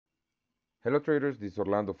Hello traders, this is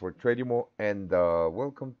Orlando for Tradimo and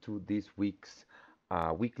welcome to this week's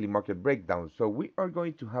weekly market breakdown. So we are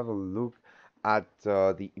going to have a look at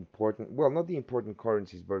the important, well, not the important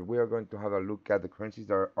currencies, but we are going to have a look at the currencies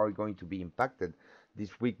that are going to be impacted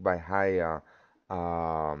this week by high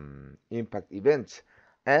impact events.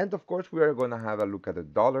 And of course, we are going to have a look at the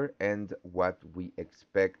dollar and what we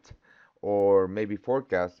expect or maybe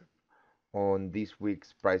forecast on this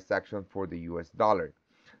week's price action for the US dollar.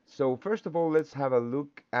 So first of all, let's have a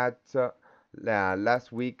look at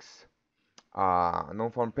last week's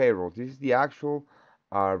non-farm payrolls. This is the actual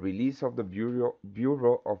release of the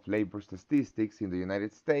Bureau of Labor Statistics in the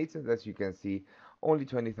United States, and as you can see, only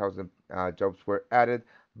 20,000 jobs were added,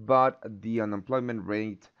 but the unemployment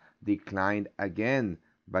rate declined again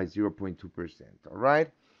by 0.2%. All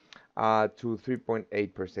right, to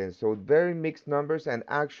 3.8%. So very mixed numbers, and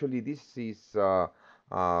actually, this is uh,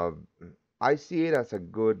 I see it as a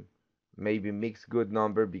good, maybe mixed good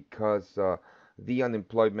number because the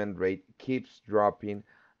unemployment rate keeps dropping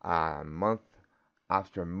month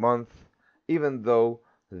after month, even though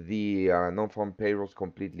the non-farm payrolls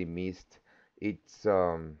completely missed its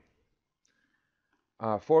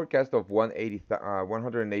forecast of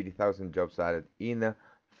 180,000 jobs added in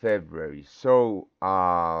February. So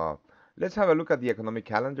let's have a look at the economic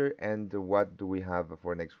calendar and what do we have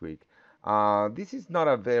for next week. This is not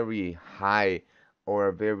a very high or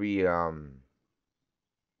a very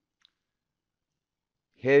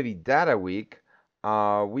heavy data week.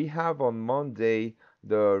 We have on Monday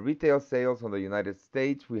the retail sales on the United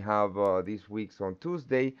States. We have this week's on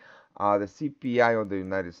Tuesday the CPI on the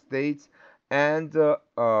United States. And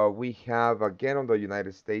we have again on the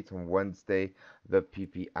United States on Wednesday the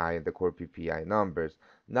PPI, the core PPI numbers.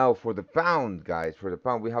 Now for the pound, guys, for the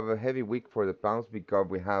pound, we have a heavy week for the pounds because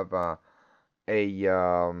we have a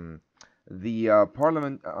the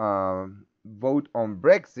Parliament vote on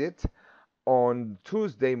Brexit on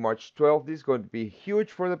Tuesday, March 12th. This is going to be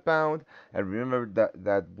huge for the pound. And remember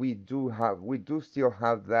that we do still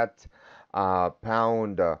have that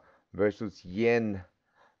pound versus yen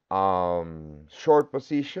short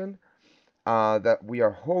position that we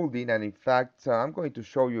are holding. And in fact, I'm going to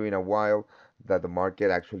show you in a while that the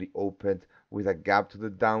market actually opened with a gap to the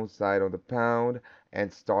downside on the pound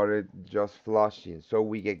and started just flushing. So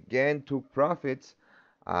we again took profits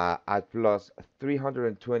at plus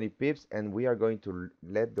 320 pips, and we are going to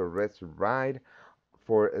let the rest ride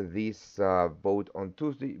for this vote on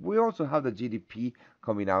Tuesday. We also have the GDP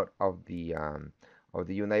coming out of the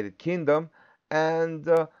United Kingdom and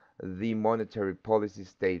the monetary policy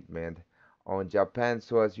statement on Japan.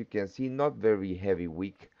 So as you can see, not very heavy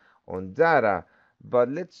week on data. But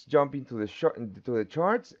let's jump into the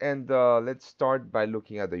charts and let's start by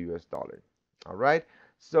looking at the US dollar. All right.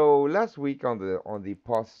 So last week on the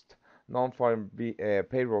post non-farm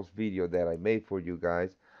payrolls video that I made for you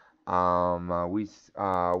guys,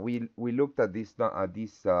 we looked at this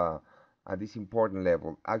important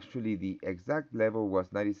level. Actually, the exact level was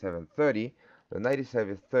 97.30. The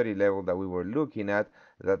 97.30 level that we were looking at,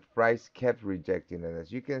 that price kept rejecting. And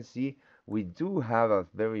as you can see, we do have a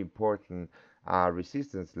very important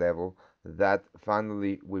resistance level that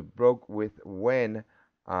finally we broke with when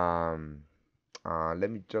let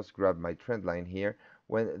me just grab my trend line here.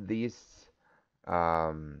 When this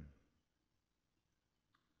um,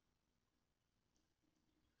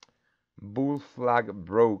 bull flag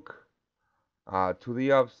broke to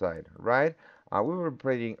the upside, right? We were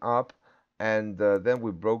trading up, and then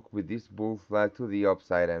we broke with this bull flag to the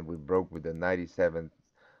upside, and we broke with the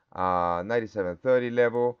 97.30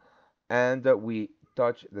 level, and we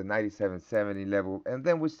touched the 97.70 level, and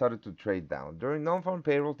then we started to trade down. During non-farm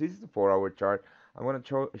payrolls, this is the 4-hour chart. I'm going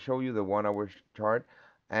to show you the 1-hour chart.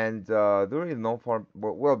 And during the non-farm,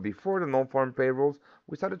 well, before the non-farm payrolls,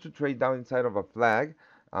 we started to trade down inside of a flag,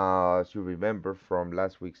 as you remember from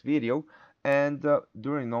last week's video. And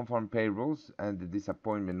during non-farm payrolls and the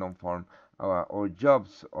disappointment non-farm or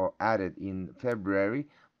jobs added in February,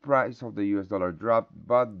 price of the US dollar dropped,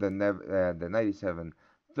 but the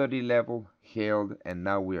 97.30 level held, and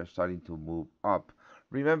now we are starting to move up.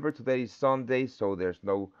 Remember, today is Sunday, so there's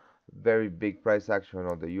no very big price action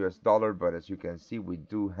on the US dollar, but as you can see, we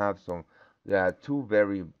do have some two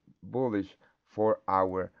very bullish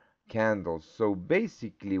 4-hour candles. So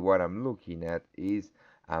basically, what I'm looking at is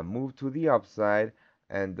a move to the upside.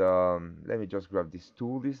 And let me just grab this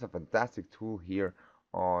tool. This is a fantastic tool here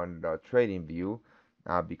on Trading View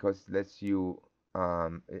because it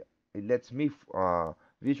lets me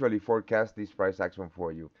visually forecast this price action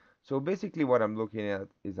for you. So basically, what I'm looking at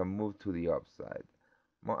is a move to the upside,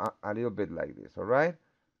 a little bit like this. All right,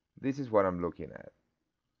 this is what I'm looking at.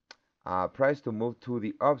 price to move to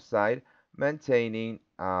the upside, maintaining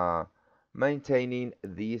maintaining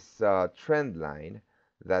this trend line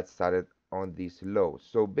that started on this low.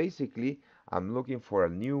 So basically, I'm looking for a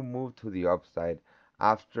new move to the upside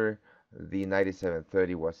after the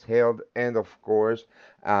 97.30 was held, and of course,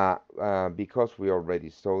 because we already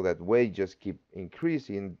saw that wages keep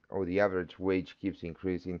increasing, or the average wage keeps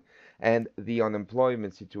increasing, and the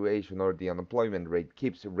unemployment situation or the unemployment rate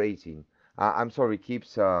keeps raising. I'm sorry,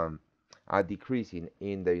 keeps decreasing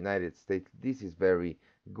in the United States. This is very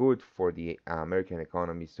good for the American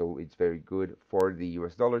economy, so it's very good for the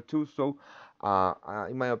US dollar too. So,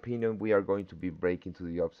 in my opinion, we are going to be breaking to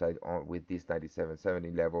the upside on with this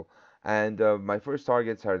 97.70 level. And my first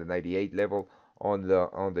targets are the 98 level on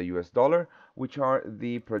the US dollar, which are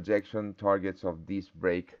the projection targets of this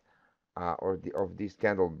break or the of this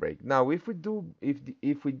candle break. Now, if we do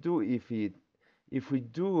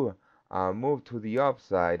move to the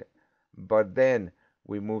upside, but then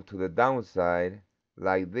we move to the downside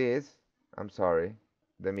like this. I'm sorry.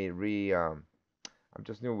 Let me I'm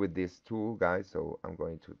just new with this tool, guys, so I'm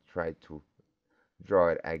going to try to draw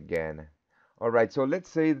it again. All right, so let's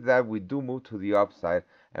say that we do move to the upside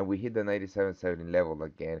and we hit the 97.70 level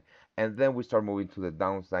again, and then we start moving to the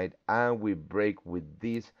downside and we break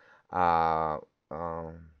uh,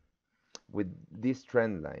 um, with this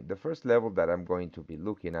trend line. The first level that I'm going to be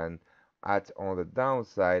looking at on the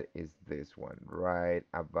downside is this one, right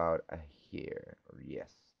about here.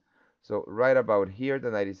 Yes. So right about here, the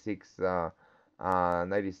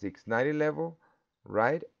 96.90 level,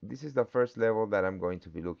 right? This is the first level that I'm going to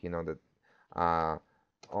be looking uh,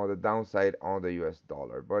 on the downside on the US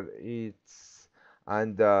dollar. But it's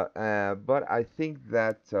but I think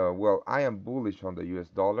that well, I am bullish on the US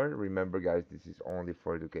dollar. Remember, guys, this is only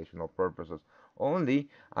for educational purposes only.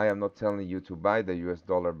 I am not telling you to buy the US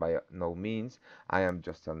dollar by no means. I am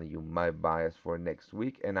just telling you my bias for next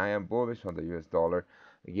week, and I am bullish on the US dollar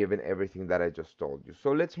given everything that I just told you.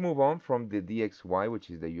 So let's move on from the DXY,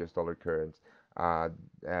 which is the US dollar current,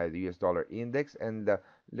 the US dollar index, and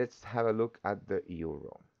let's have a look at the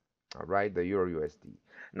euro. All right, the euro USD.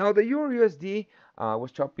 Now, the euro USD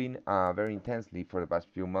was chopping very intensely for the past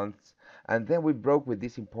few months, and then we broke with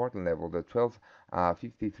this important level, the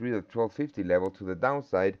 1253, the 1250 level to the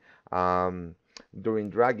downside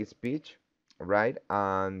during Draghi's speech, right,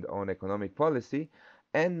 and on economic policy.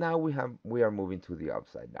 And now we are moving to the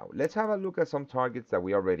upside now. Let's have a look at some targets that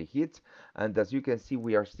we already hit, and as you can see,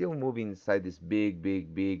 we are still moving inside this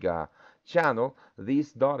big channel.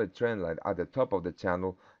 This dotted trend line at the top of the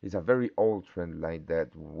channel is a very old trend line that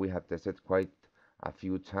we have tested quite a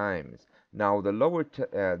few times. Now the lower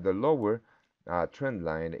trend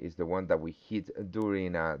line is the one that we hit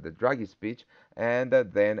during the Draghi speech, and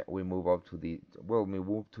then we move up to the well, we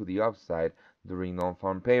move to the upside during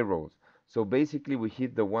non-farm payrolls. So basically, we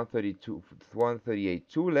hit the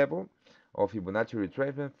 138.2 level of Fibonacci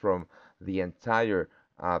retracement from the entire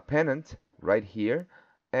pennant right here,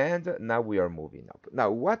 and now we are moving up.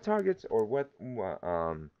 Now, what targets or what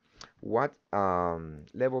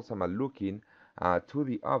levels am I looking to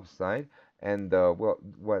the upside? And well,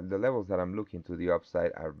 the levels that I'm looking to the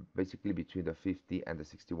upside are basically between the 50 and the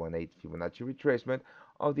 61.8 Fibonacci retracement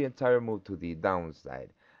of the entire move to the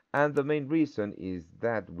downside. And the main reason is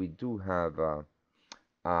that we do have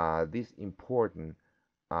this important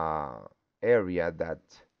uh, area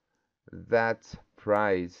that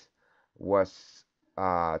price was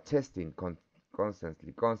testing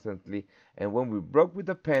constantly, and when we broke with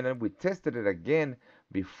the pennant, we tested it again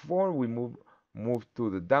before we moved to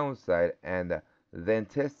the downside, and then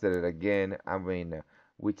tested it again. I mean,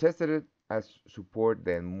 we tested it as support,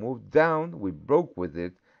 then moved down, we broke with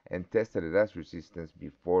it, and tested it as resistance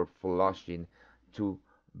before flushing to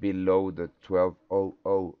below the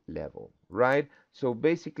 1200 level, right? So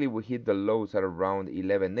basically we hit the lows at around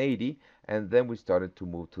 1180, and then we started to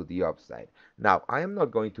move to the upside. Now, I am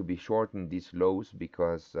not going to be shorting these lows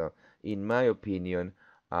because in my opinion,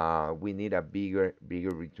 we need a bigger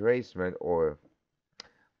retracement or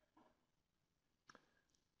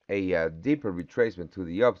a deeper retracement to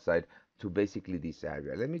the upside to basically this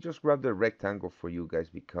area. Let me just grab the rectangle for you guys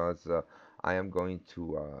because I am going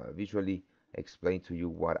to visually explain to you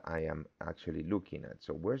what I am actually looking at.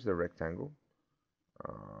 So where's the rectangle?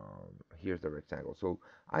 Here's the rectangle. So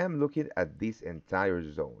I am looking at this entire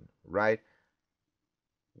zone, right?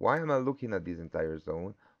 Why am I looking at this entire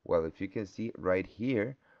zone? Well, if you can see right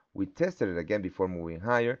here, we tested it again before moving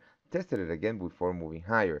higher, tested it again before moving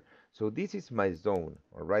higher. So this is my zone,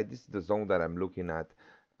 all right? This is the zone that I'm looking at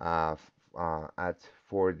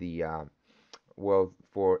for the well,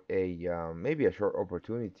 for a maybe a short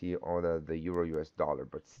opportunity on the euro US dollar,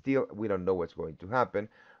 but still we don't know what's going to happen.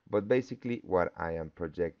 But basically, what I am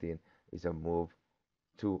projecting is a move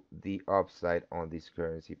to the upside on this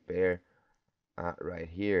currency pair right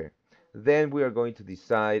here. Then we are going to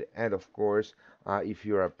decide, and of course, if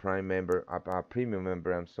you're a prime member, a premium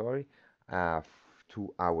member, I'm sorry,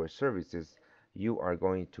 to our services, you are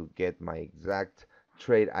going to get my exact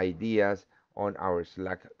trade ideas on our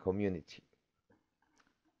Slack community.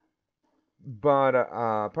 But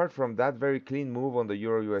apart from that, very clean move on the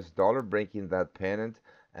Euro US dollar, breaking that pennant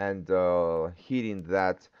and hitting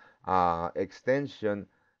that extension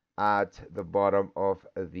at the bottom of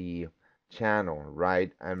the channel,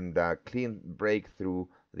 right? And clean breakthrough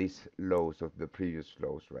these lows of the previous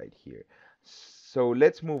lows right here. So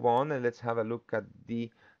let's move on and let's have a look at the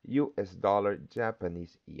US dollar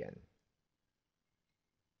Japanese yen.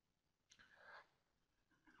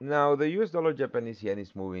 Now, the US dollar Japanese yen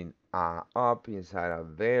is moving up inside a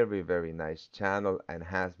very, very nice channel and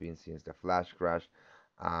has been since the flash crash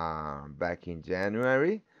back in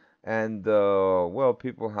January. And, well,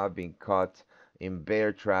 people have been caught in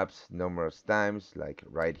bear traps numerous times, like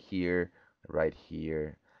right here.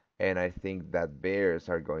 And I think that bears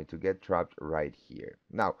are going to get trapped right here.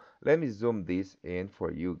 Now, let me zoom this in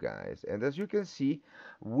for you guys. And as you can see,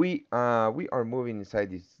 we are moving inside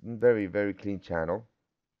this very, very clean channel,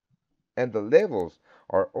 and the levels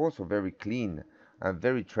are also very clean and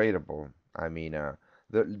very tradable. I mean,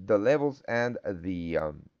 the levels and the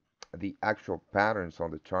actual patterns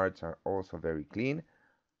on the charts are also very clean.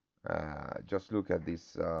 Just look at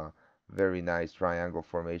this very nice triangle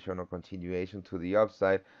formation or continuation to the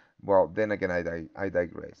upside. Well, then again, I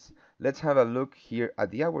digress. Let's have a look here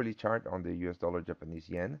at the hourly chart on the US dollar Japanese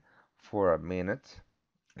yen for a minute.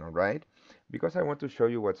 All right, because I want to show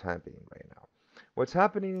you what's happening right now. What's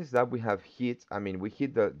happening is that we have hit, I mean, we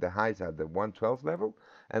hit the highs at the 112 level,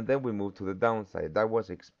 and then we moved to the downside. That was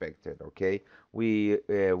expected, okay? We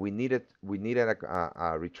needed a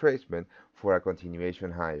retracement for a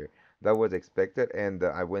continuation higher. That was expected, and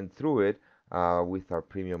I went through it with our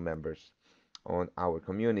premium members on our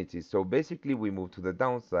community. So basically, we moved to the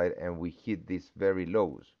downside and we hit these very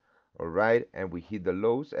lows. All right, and we hit the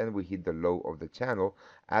lows and we hit the low of the channel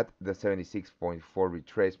at the 76.4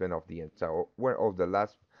 retracement of the entire of the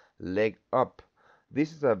last leg up.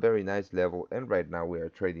 This is a very nice level, and right now we are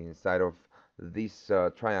trading inside of this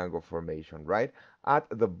triangle formation, right at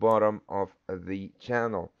the bottom of the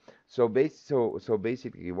channel. So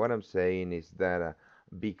basically, what I'm saying is that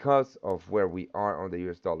because of where we are on the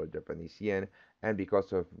US dollar Japanese yen, and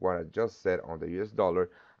because of what I just said on the US dollar,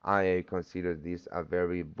 I consider this a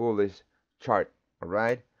very bullish chart. All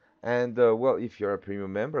right. And well, if you're a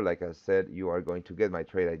premium member, like I said, you are going to get my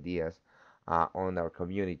trade ideas on our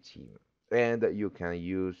community, and you can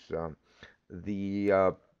use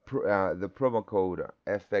the the promo code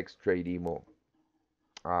FX Tradimo.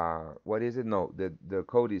 What is it? No, the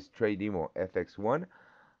code is Tradimo FX1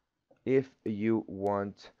 if you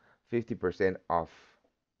want 50% off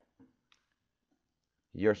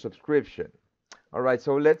your subscription. All right,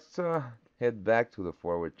 so let's head back to the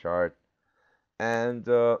forward chart. And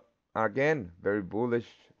again, very bullish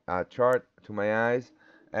chart to my eyes,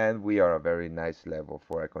 and we are a very nice level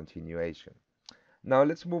for a continuation. Now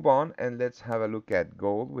let's move on and let's have a look at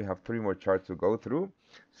gold. We have three more charts to go through,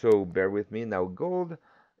 so bear with me. Now gold,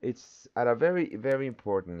 it's at a very, very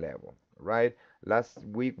important level, right? Last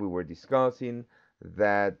week we were discussing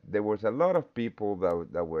that there was a lot of people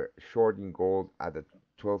that were shorting gold at the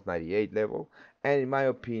 1298 level, and in my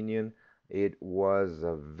opinion, it was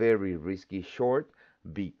a very risky short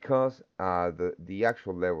because the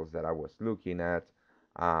actual levels that I was looking at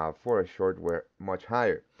for a short were much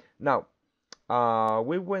higher. Now,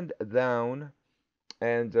 we went down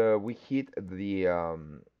and we hit the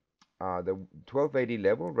 1280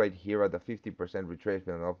 level right here at the 50%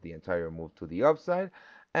 retracement of the entire move to the upside,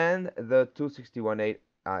 and the 261.8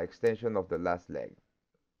 extension of the last leg,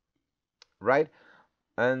 right?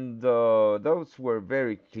 And those were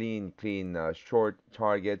very clean short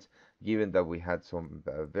targets, given that we had some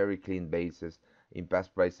very clean bases in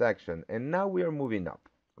past price action. And now we are moving up,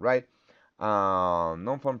 right?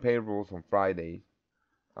 Non-farm payrolls on Friday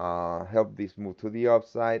helped this move to the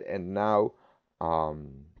upside, and now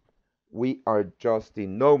um, we are just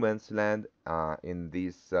in no man's land in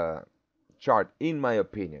this chart, in my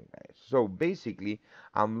opinion, guys. So basically,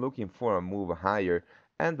 I'm looking for a move higher,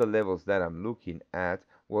 and the levels that I'm looking at,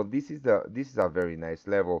 well, this is a very nice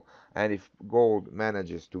level, and if gold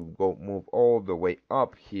manages to go move all the way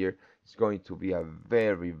up here, it's going to be a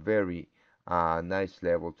very, very nice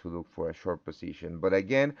level to look for a short position. But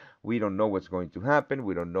again, we don't know what's going to happen.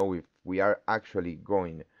 We don't know if we are actually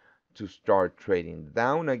going to start trading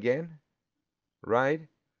down again, right?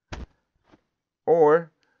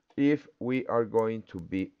 Or if we are going to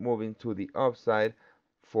be moving to the upside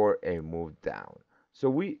for a move down. So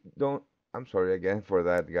we don't, I'm sorry again for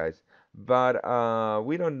that, guys, but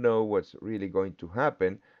we don't know what's really going to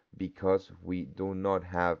happen because we do not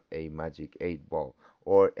have a magic 8 ball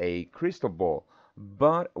or a crystal ball.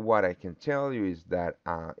 But what I can tell you is that,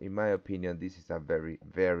 in my opinion, this is a very,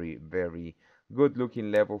 very, very good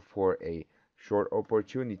looking level for a short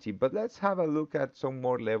opportunity. But let's have a look at some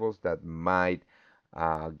more levels that might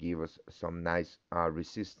give us some nice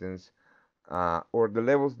resistance, or the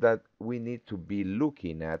levels that we need to be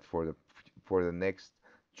looking at for the next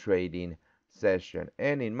trading session.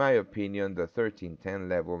 And in my opinion, the 1310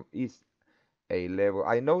 level is a level.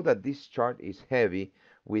 I know that this chart is heavy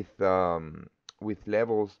with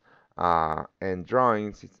levels and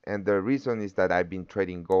drawings, and the reason is that I've been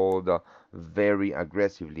trading gold very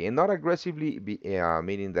aggressively, and not aggressively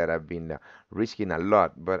meaning that I've been risking a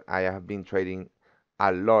lot, but I have been trading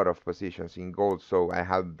a lot of positions in gold, so I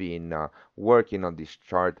have been working on this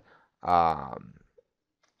chart um,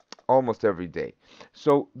 almost every day.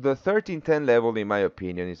 So the 1310 level, in my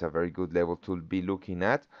opinion, is a very good level to be looking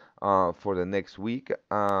at for the next week.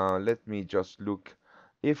 Let me just look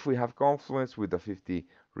if we have confluence with the 50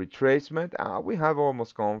 retracement. We have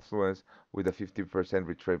almost confluence with the 50%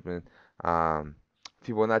 retracement, um,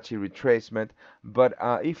 Fibonacci retracement. But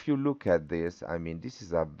if you look at this, I mean, this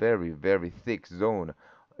is a very, very thick zone.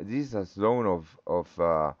 This is a zone of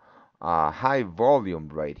high volume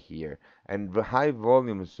right here. And the high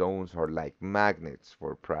volume zones are like magnets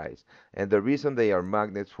for price. And the reason they are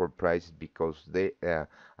magnets for price is because they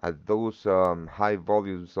at those high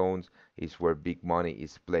volume zones is where big money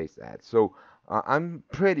is placed at. So I'm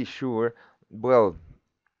pretty sure, well,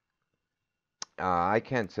 I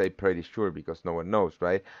can't say pretty sure because no one knows,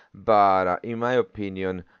 right? But in my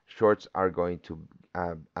opinion, shorts are going to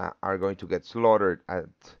get slaughtered at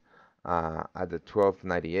the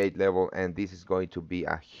 1298 level, and this is going to be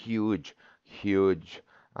a huge, huge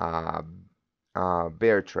uh,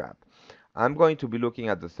 bear trap. I'm going to be looking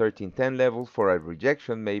at the 1310 level for a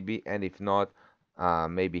rejection, maybe, and if not,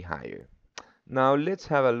 maybe higher. Now let's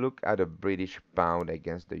have a look at a British pound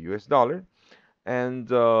against the US dollar. And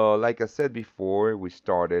like I said before we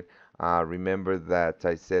started, remember that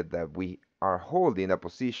I said that we are holding a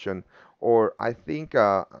position, or I think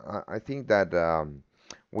that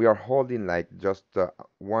we are holding like just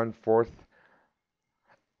 1/4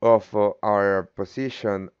 of our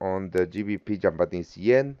position on the GBP Japanese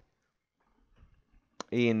yen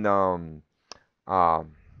in um,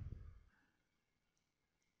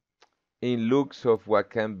 in looks of what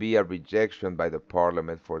can be a rejection by the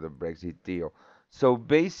parliament for the Brexit deal. So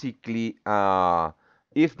basically,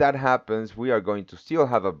 if that happens, we are going to still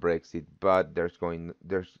have a Brexit, but it's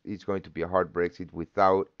going to be a hard Brexit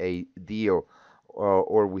without a deal,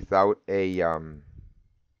 or without a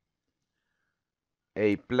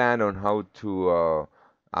plan on how to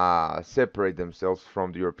separate themselves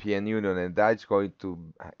from the European Union, and that's going to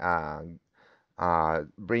uh,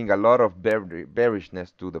 bring a lot of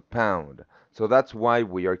bearishness to the pound. So that's why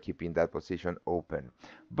we are keeping that position open.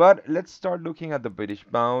 But let's start looking at the British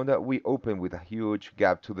pound. We opened with a huge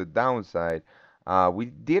gap to the downside. We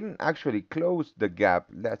didn't actually close the gap.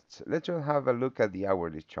 Let's just have a look at the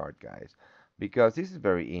hourly chart, guys, because this is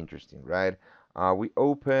very interesting, right? We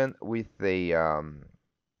open with a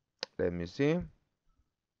let me see,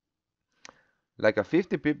 like a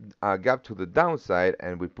 50 pip gap to the downside,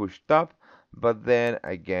 and we pushed up, but then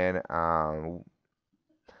again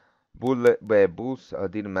bulls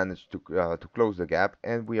didn't manage to close the gap,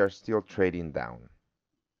 and we are still trading down.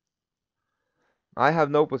 I have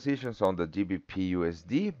no positions on the GBP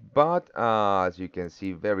USD, but as you can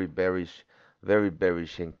see, very bearish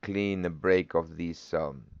and clean break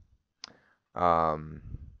um,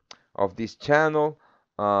 of this channel.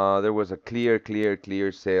 There was a clear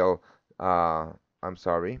sale. I'm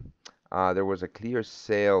sorry. There was a clear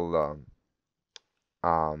sale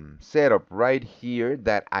setup right here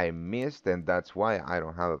that I missed, and that's why I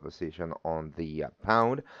don't have a position on the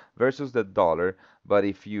pound versus the dollar. But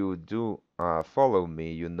if you do follow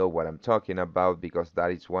me, you know what I'm talking about, because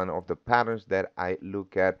that is one of the patterns that I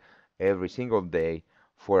look at every single day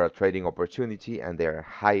for a trading opportunity, and they are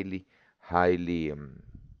highly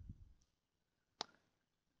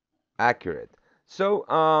accurate. So,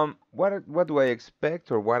 what do I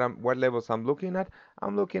expect, or what levels I'm looking at?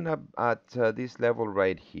 I'm looking at this level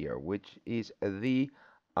right here, which is the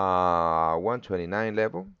 129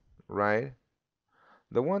 level, right?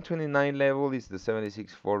 The 129 level is the 76.4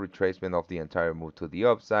 retracement of the entire move to the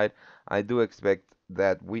upside. I do expect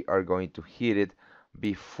that we are going to hit it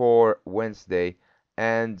before Wednesday,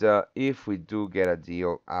 and if we do get a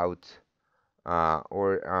deal out,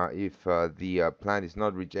 or if the plan is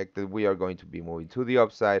not rejected, we are going to be moving to the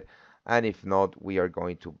upside, and if not, we are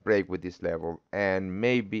going to break with this level and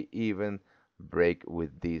maybe even break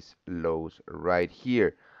with these lows right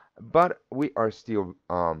here. But we are still,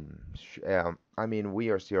 I mean, we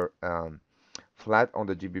are still flat on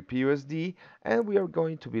the GBP USD, and we are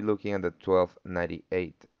going to be looking at the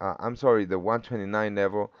 1298. I'm sorry, the 129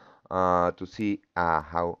 level, to see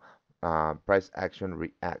how price action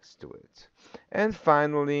reacts to it. And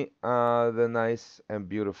finally, the nice and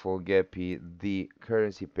beautiful GEPI, the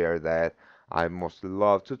currency pair that I most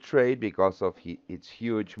love to trade because of its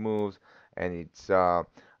huge moves and its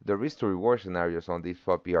the risk to reward scenarios on this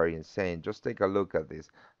puppy are insane. Just take a look at this.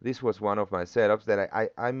 This was one of my setups that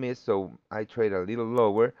I missed, so I trade a little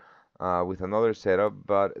lower with another setup,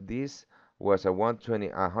 but this was a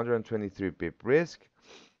 123 pip risk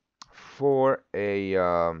for a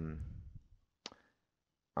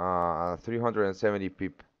 370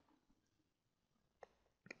 pip,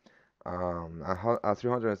 a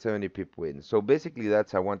 370 pip win. So basically,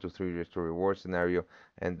 that's a 1 to 3 risk to reward scenario,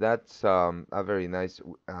 and that's a very nice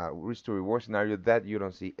risk to reward scenario that you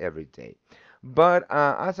don't see every day. But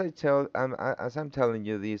as I'm telling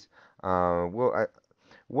you this,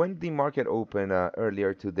 when the market opened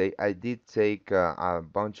earlier today, I did take a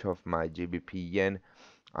bunch of my GBP yen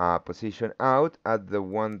position out at the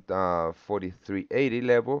 143.80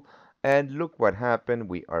 level, and look what happened.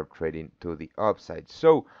 We are trading to the upside.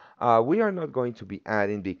 So we are not going to be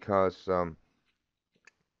adding because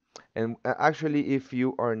actually, if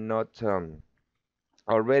you are not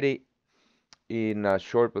already in a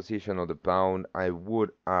short position on the pound, I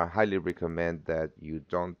would highly recommend that you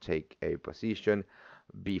don't take a position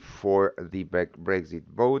before the Brexit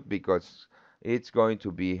vote because it's going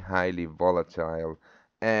to be highly volatile,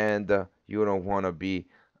 and you don't want to be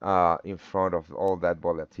in front of all that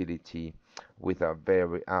volatility with a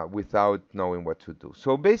very without knowing what to do.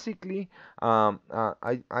 So basically, I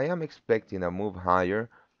am expecting a move higher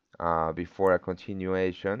before a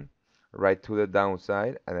continuation right to the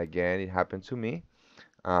downside, and again, it happened to me.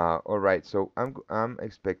 All right, so I'm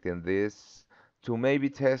expecting this to maybe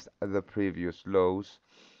test the previous lows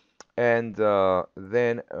and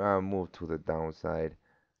then move to the downside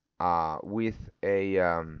with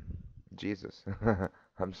a Jesus.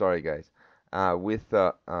 I'm sorry, guys. With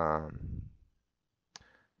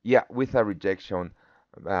yeah, with a rejection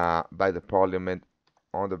by the Parliament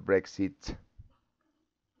on the Brexit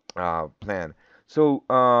plan. So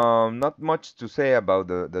not much to say about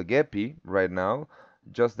the GEPI right now.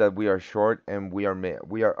 Just that we are short and we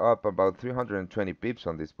are up about 320 pips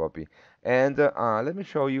on this puppy. And let me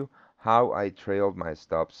show you how I trailed my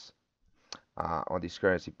stops on this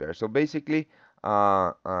currency pair. So basically,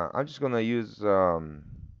 I'm just gonna use.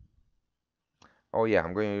 Oh yeah,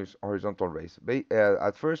 I'm going to use horizontal raise.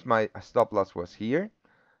 At first, my stop loss was here,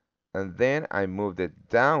 and then I moved it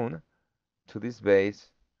down to this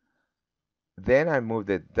base. Then I moved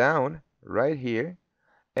it down right here,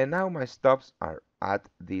 and now my stops are at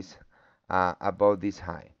this above this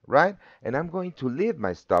high, right? And I'm going to leave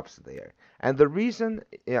my stops there. And the reason,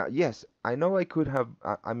 yeah, yes, I know I could have,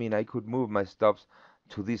 I mean, I could move my stops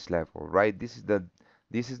to this level, right? This is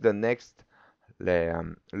the next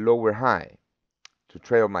lower high to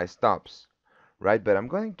trail my stops, right? But I'm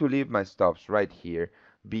going to leave my stops right here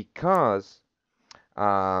because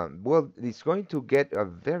well, it's going to get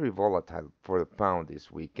very volatile for the pound this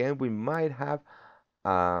week, and we might have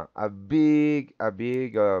a big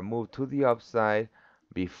move to the upside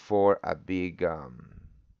before a big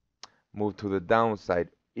move to the downside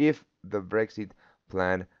if the Brexit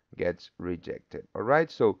plan gets rejected. All right,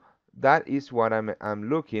 so that is what I'm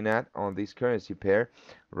looking at on this currency pair,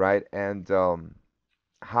 right? And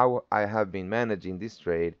how I have been managing this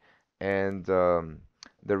trade, and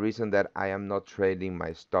the reason that I am not trading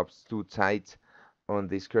my stops too tight on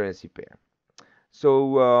this currency pair.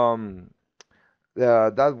 So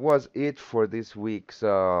that was it for this week's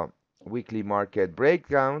weekly market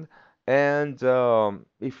breakdown. And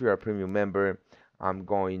if you're a premium member, I'm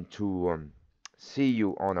going to see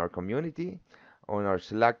you on our community, on our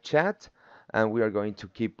Slack chat, and we are going to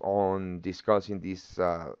keep on discussing these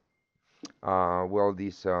well,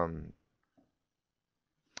 these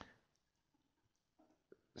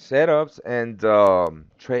setups and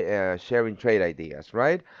sharing trade ideas,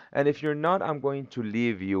 right? And if you're not, I'm going to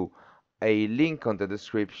leave you a link on the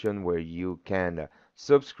description where you can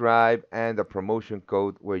subscribe, and a promotion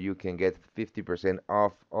code where you can get 50%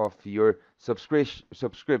 off of your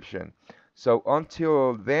subscription. So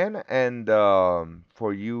until then, and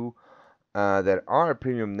for you that are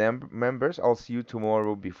premium members, I'll see you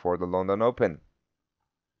tomorrow before the London Open.